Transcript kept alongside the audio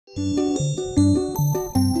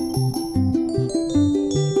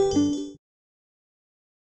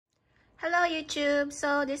Hello YouTube,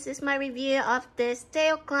 so this is my review of this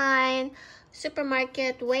Theo Klein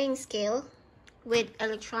Supermarket weighing scale with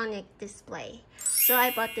electronic display. So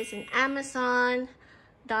I bought this in Amazon.de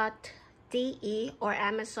or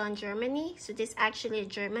Amazon Germany. So this is actually a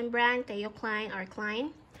German brand, Theo Klein or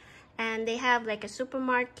Klein, and they have like a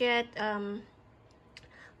supermarket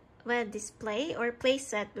display or play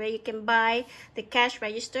set where you can buy the cash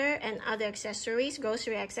register and other accessories,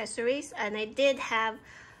 grocery accessories. And I do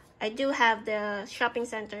have the shopping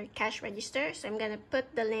center cash register, so I'm gonna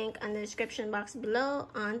put the link on the description box below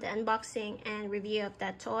on the unboxing and review of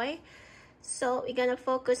that toy. So we're gonna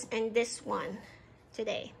focus on this one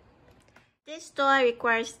today. This toy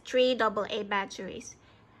requires 3 AA batteries.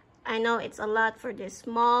 I know it's a lot for this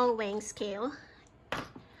small weighing scale,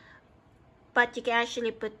 but you can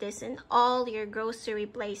actually put this in all your grocery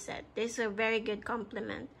playset. This is a very good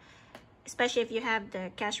complement, especially if you have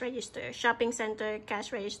the cash register, shopping center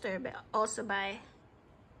cash register, but also by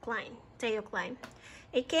Klein, Theo Klein.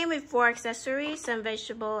 It came with 4 accessories, some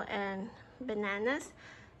vegetable and bananas.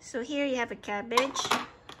 So here you have a cabbage,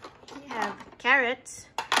 you have carrots,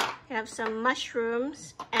 you have some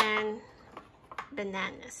mushrooms and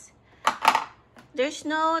bananas. There's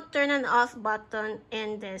no turn on off button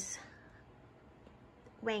in this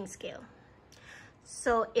weighing scale.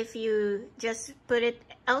 So if you just put it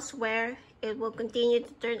elsewhere, it will continue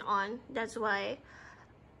to turn on. That's why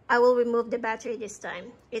I will remove the battery this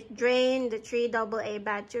time. It drained the 3 AA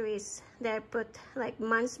batteries that I put like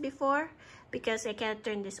months before because I can't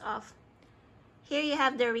turn this off. Here you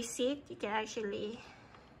have the receipt. You can actually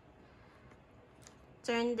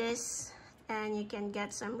turn this and you can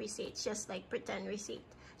get some receipts, just like pretend receipt.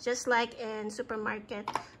 Just like in supermarket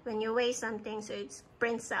when you weigh something, so it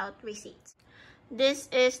prints out receipts. This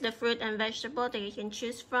is the fruit and vegetable that you can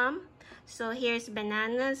choose from. So here's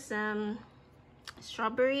bananas,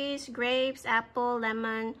 strawberries, grapes, apple,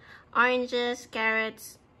 lemon, oranges,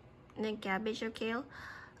 carrots, and then cabbage or kale,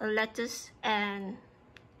 lettuce, and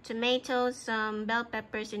tomatoes, some bell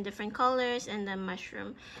peppers in different colors, and then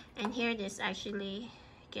mushroom. And here this actually,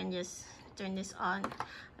 you can just turn this on,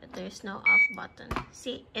 but there's no off button.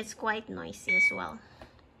 See, it's quite noisy as well.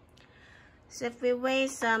 So if we weigh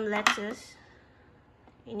some lettuce,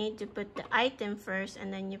 you need to put the item first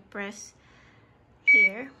and then you press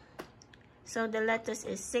here. So the lettuce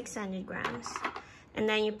is 600 grams. And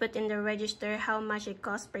then you put in the register how much it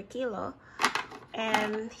costs per kilo.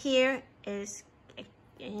 And here is,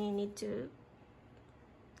 and you need to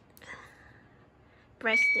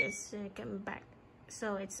press this so you come back.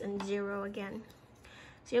 So it's on 0 again.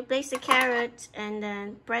 So you place the carrot and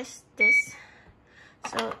then press this.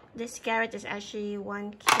 So this carrot is actually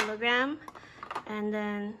 1 kilogram. And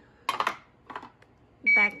then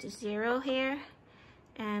back to 0 here.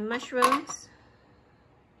 And mushrooms.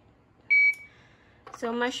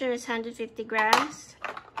 So mushroom is 150 grams.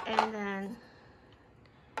 And then,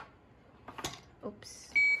 oops,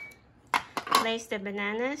 place the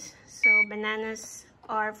bananas. So bananas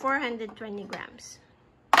are 420 grams.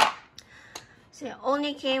 So it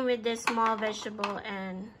only came with this small vegetable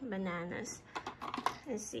and bananas.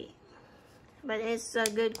 Let's see. But it's a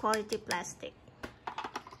good quality plastic.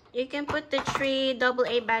 You can put the 3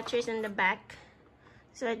 AA batteries in the back.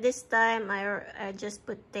 So at this time, I just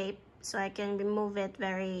put tape so I can remove it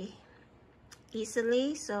very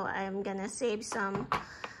easily. So I'm gonna save some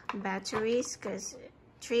batteries because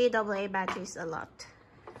 3 AA batteries a lot.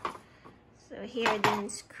 So here, then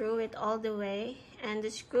screw it all the way. And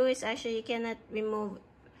the screw is actually, you cannot remove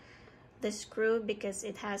the screw because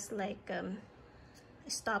it has like a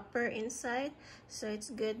stopper inside. So it's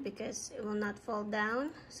good because it will not fall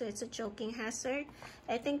down. So it's a choking hazard.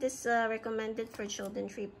 I think this is recommended for children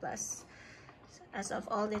 3+, as of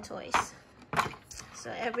all the toys.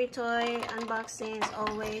 So every toy unboxing is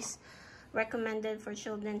always recommended for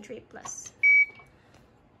children 3+.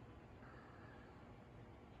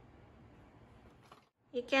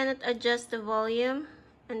 You cannot adjust the volume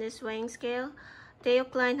on this weighing scale. Theo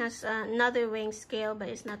Klein has another weighing scale, but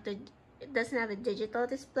it's not it doesn't have a digital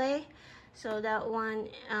display. So that one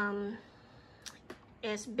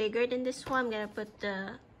is bigger than this one. I'm gonna put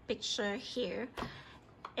the picture here.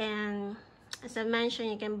 And as I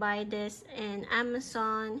mentioned, you can buy this in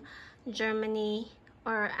Amazon Germany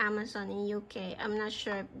or Amazon in UK. I'm not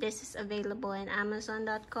sure if this is available in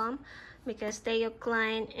Amazon.com because Theo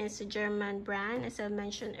Klein is a German brand, as I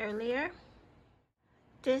mentioned earlier.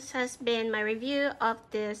 This has been my review of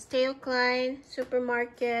this Theo Klein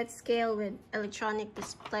Supermarket Scale with electronic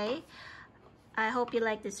display. I hope you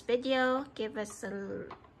like this video. Give us a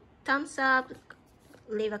thumbs up,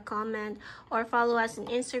 leave a comment, or follow us on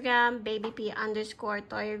Instagram,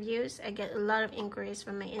 babyp_toy reviews. I get a lot of inquiries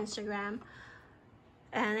from my Instagram,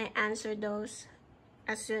 and I answer those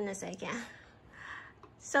as soon as I can.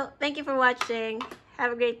 So thank you for watching.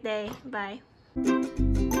 Have a great day. Bye.